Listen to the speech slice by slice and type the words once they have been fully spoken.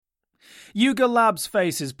Yuga Labs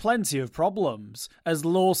faces plenty of problems as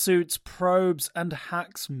lawsuits, probes, and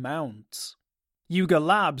hacks mount. Yuga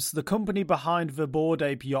Labs, the company behind the Bored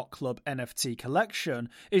Ape Yacht Club NFT collection,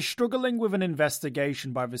 is struggling with an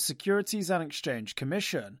investigation by the Securities and Exchange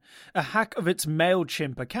Commission, a hack of its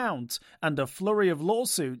MailChimp account, and a flurry of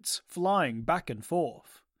lawsuits flying back and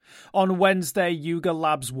forth. On Wednesday, Yuga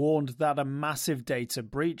Labs warned that a massive data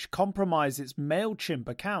breach compromised its MailChimp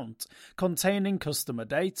account containing customer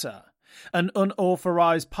data. An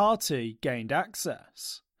unauthorized party gained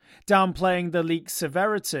access. Downplaying the leak's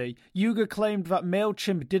severity, Yuga claimed that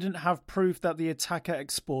MailChimp didn't have proof that the attacker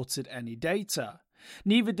exported any data.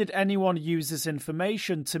 Neither did anyone use this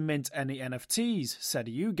information to mint any NFTs, said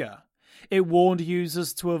Yuga. It warned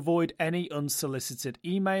users to avoid any unsolicited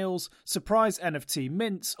emails, surprise NFT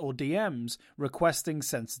mints, or DMs requesting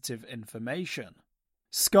sensitive information.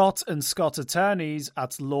 Scott and Scott attorneys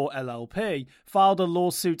at Law LLP filed a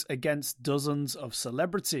lawsuit against dozens of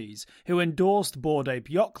celebrities who endorsed Bored Ape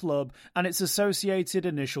Yacht Club and its associated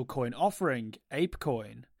initial coin offering,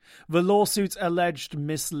 ApeCoin. The lawsuit alleged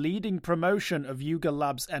misleading promotion of Yuga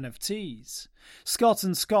Labs NFTs. Scott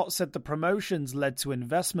and Scott said the promotions led to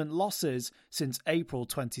investment losses since April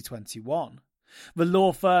 2021. The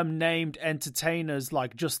law firm named entertainers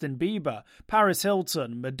like Justin Bieber, Paris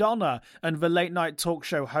Hilton, Madonna, and the late-night talk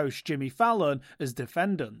show host Jimmy Fallon as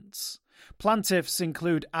defendants. Plaintiffs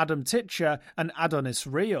include Adam Titcher and Adonis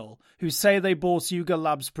Real, who say they bought Yuga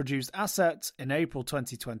Labs' produced assets in April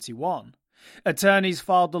 2021. Attorneys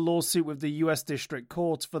filed the lawsuit with the U.S. District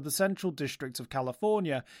Court for the Central District of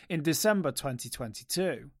California in December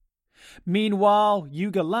 2022. Meanwhile,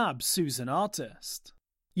 Yuga Labs sues an artist.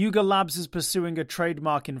 Yuga Labs is pursuing a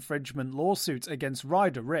trademark infringement lawsuit against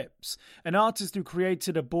Ryder Ripps, an artist who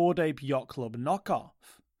created a Bored Ape Yacht Club knockoff.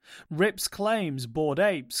 Ripps claims Bored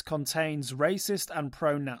Apes contains racist and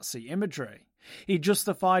pro-Nazi imagery. He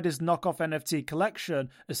justified his knockoff NFT collection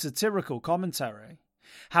as satirical commentary.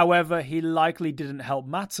 However, he likely didn't help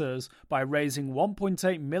matters by raising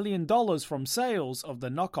 $1.8 million from sales of the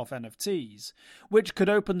knockoff NFTs, which could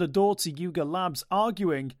open the door to Yuga Labs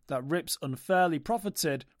arguing that Ripps unfairly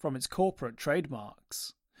profited from its corporate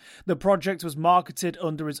trademarks. The project was marketed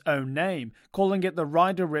under his own name, calling it the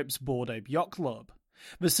Ryder Ripps Bored Ape Yacht Club.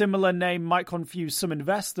 The similar name might confuse some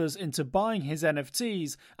investors into buying his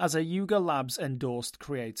NFTs as a Yuga Labs endorsed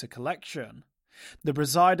creator collection. The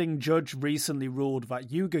presiding judge recently ruled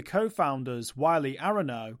that Yuga co-founders Wiley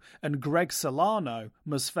Arano and Greg Solano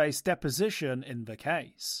must face deposition in the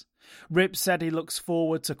case. Ripps said he looks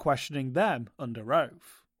forward to questioning them under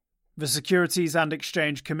oath. The Securities and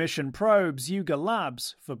Exchange Commission probes Yuga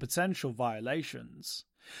Labs for potential violations.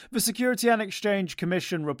 The Securities and Exchange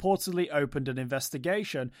Commission reportedly opened an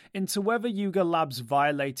investigation into whether Yuga Labs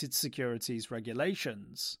violated securities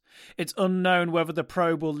regulations. It's unknown whether the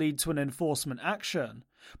probe will lead to an enforcement action.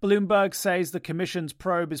 Bloomberg says the Commission's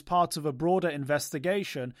probe is part of a broader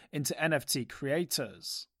investigation into NFT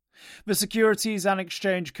creators. The Securities and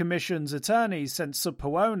Exchange Commission's attorneys sent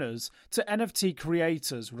subpoenas to NFT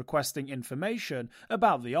creators requesting information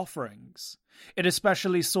about the offerings. It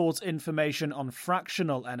especially sought information on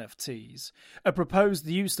fractional NFTs, a proposed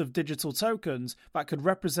use of digital tokens that could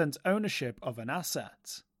represent ownership of an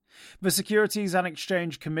asset. The Securities and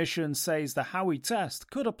Exchange Commission says the Howey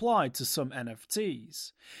test could apply to some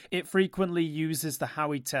NFTs. It frequently uses the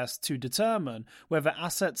Howey test to determine whether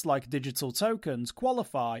assets like digital tokens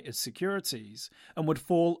qualify as securities and would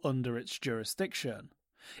fall under its jurisdiction.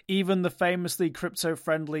 Even the famously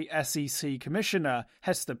crypto-friendly SEC Commissioner,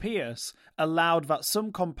 Hester Pierce, allowed that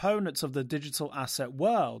some components of the digital asset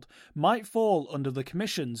world might fall under the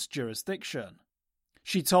Commission's jurisdiction.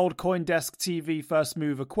 She told CoinDesk TV First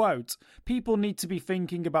Mover, quote, "People need to be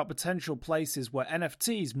thinking about potential places where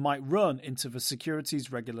NFTs might run into the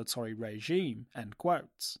securities regulatory regime," end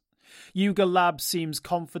quote. Yuga Labs seems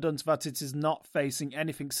confident that it is not facing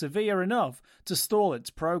anything severe enough to stall its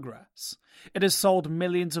progress. It has sold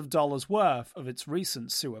millions of dollars worth of its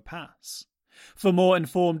recent sewer pass. For more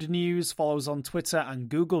informed news, follow us on Twitter and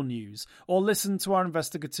Google News, or listen to our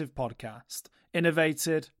investigative podcast,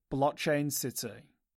 Innovated Blockchain City.